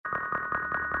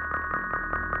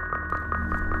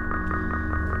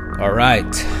All right,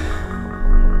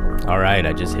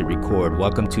 I just hit record.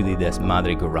 Welcome to the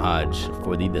Desmadre Garage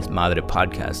for the Desmadre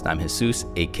podcast. I'm Jesus,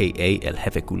 aka El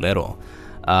Jefe Culero.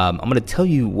 I'm going to tell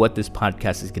you what this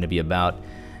podcast is going to be about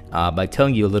by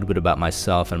telling you a little bit about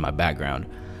myself and my background.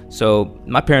 So,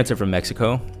 my parents are from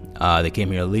Mexico. They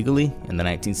came here illegally in the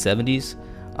 1970s.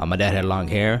 My dad had long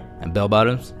hair and bell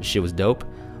bottoms. Shit was dope.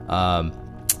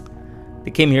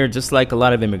 They came here just like a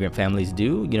lot of immigrant families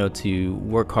do, to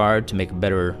work hard to make a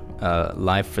better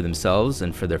life for themselves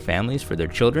and for their families, for their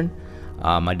children.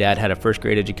 My dad had a first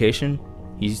grade education.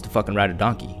 He used to fucking ride a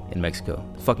donkey in Mexico.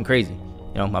 It's fucking crazy.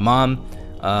 My mom,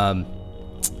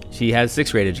 she has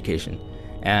sixth grade education.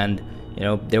 And,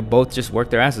 they both just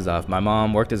worked their asses off. My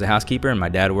mom worked as a housekeeper and my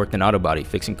dad worked in auto body,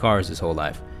 fixing cars his whole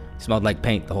life. He smelled like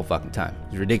paint the whole fucking time.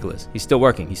 It was ridiculous. He's still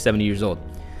working. He's 70 years old.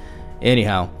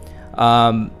 Anyhow,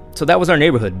 so that was our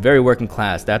neighborhood, very working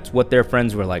class. That's what their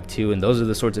friends were like too, and those are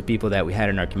the sorts of people that we had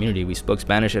in our community. We spoke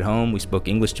Spanish at home, we spoke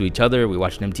English to each other, we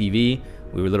watched MTV,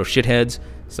 we were little shitheads.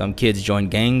 Some kids joined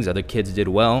gangs, other kids did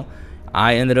well.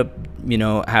 I ended up,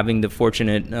 having the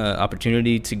fortunate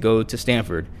opportunity to go to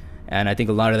Stanford, and I think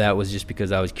a lot of that was just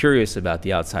because I was curious about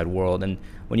the outside world. And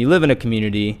when you live in a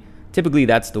community, typically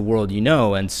that's the world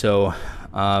and so,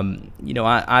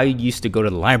 I used to go to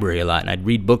the library a lot, and I'd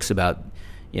read books about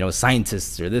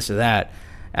scientists or this or that.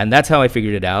 And that's how I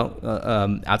figured it out.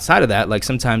 Outside of that, like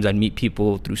sometimes I'd meet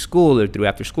people through school or through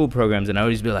after school programs, and I would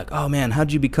always be like, oh man,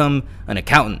 how'd you become an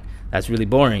accountant? That's really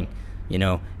boring.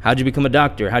 How'd you become a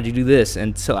doctor? How'd you do this?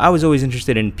 And so I was always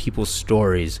interested in people's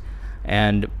stories.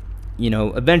 And,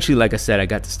 eventually, like I said, I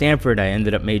got to Stanford. I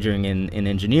ended up majoring in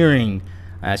engineering.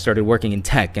 I started working in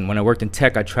tech. And when I worked in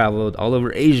tech, I traveled all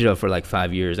over Asia for like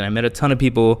 5 years. And I met a ton of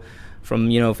people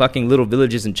from, fucking little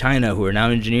villages in China who are now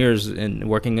engineers and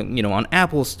working, on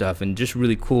Apple stuff and just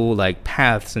really cool, like,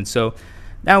 paths. And so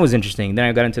that was interesting. Then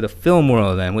I got into the film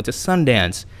world and went to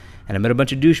Sundance, and I met a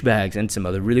bunch of douchebags and some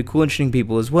other really cool, interesting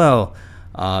people as well.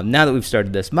 Now that we've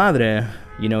started Desmadre,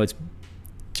 it's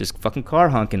just fucking car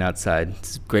honking outside.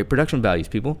 It's great production values,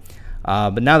 people.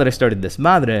 But now that I started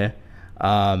Desmadre,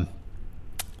 kind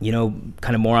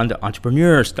of more on the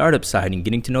entrepreneur, startup side and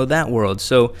getting to know that world.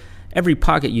 So every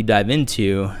pocket you dive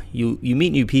into, you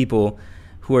meet new people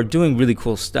who are doing really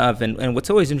cool stuff. And what's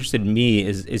always interested in me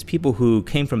is people who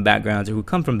came from backgrounds or who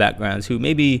come from backgrounds who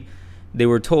maybe they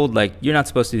were told, like, you're not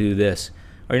supposed to do this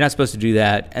or you're not supposed to do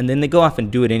that. And then they go off and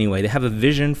do it anyway. They have a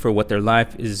vision for what their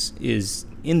life is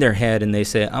in their head. And they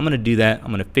say, I'm going to do that. I'm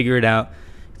going to figure it out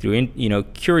through,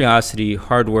 curiosity,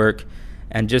 hard work,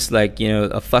 and just like,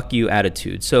 a fuck you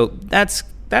attitude. So that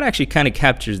actually kind of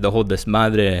captures the whole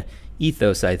Desmadre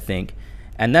ethos, I think.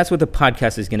 And that's what the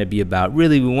podcast is going to be about.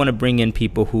 Really, we want to bring in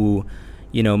people who,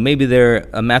 maybe they're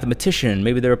a mathematician,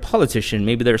 maybe they're a politician,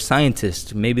 maybe they're a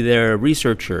scientist, maybe they're a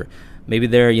researcher, maybe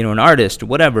they're, an artist,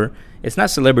 whatever. It's not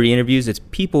celebrity interviews. It's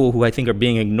people who I think are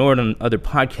being ignored on other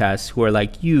podcasts who are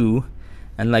like you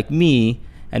and like me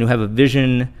and who have a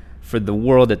vision for the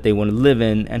world that they want to live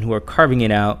in and who are carving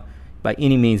it out by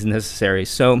any means necessary.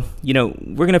 So,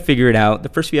 we're going to figure it out. The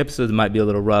first few episodes might be a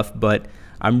little rough, but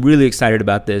I'm really excited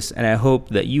about this, and I hope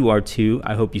that you are too.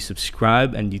 I hope you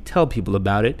subscribe and you tell people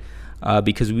about it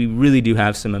because we really do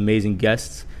have some amazing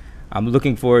guests. I'm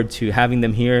looking forward to having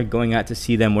them here, going out to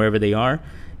see them wherever they are,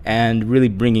 and really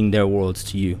bringing their worlds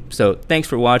to you. So thanks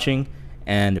for watching,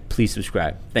 and please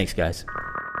subscribe. Thanks, guys.